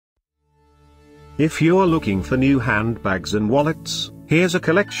If you're looking for new handbags and wallets, here's a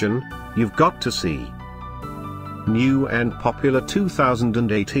collection you've got to see. New and popular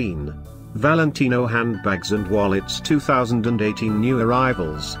 2018 Valentino Handbags and Wallets 2018 New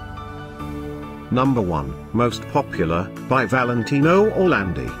Arrivals. Number 1, Most Popular, by Valentino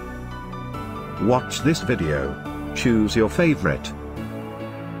Orlandi. Watch this video. Choose your favorite.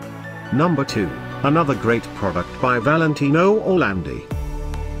 Number 2, another great product by Valentino Orlandi.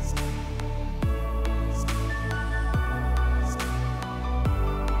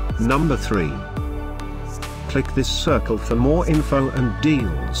 Number 3. Click this circle for more info and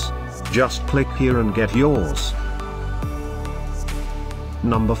deals. Just click here and get yours.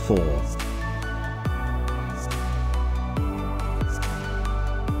 Number 4.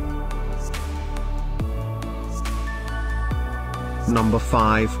 Number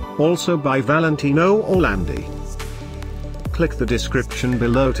 5, also by Valentino Orlandi. Click the description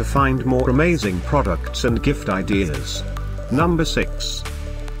below to find more amazing products and gift ideas. Number 6.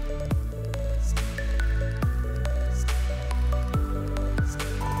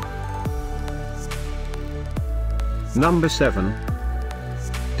 Number 7.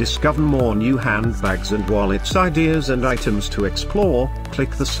 Discover more new handbags and wallets ideas and items to explore.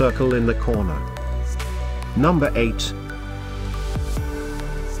 Click the circle in the corner. Number 8.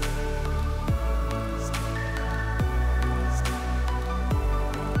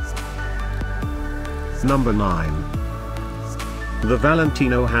 Number 9. The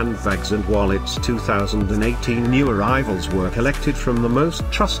Valentino Handbags and Wallets 2018 New Arrivals were collected from the most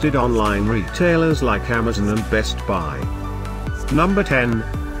trusted online retailers like Amazon and Best Buy. Number 10.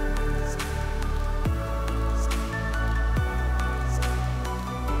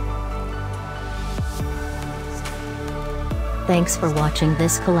 Thanks for watching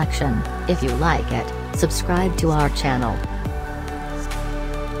this collection. If you like it, subscribe to our channel.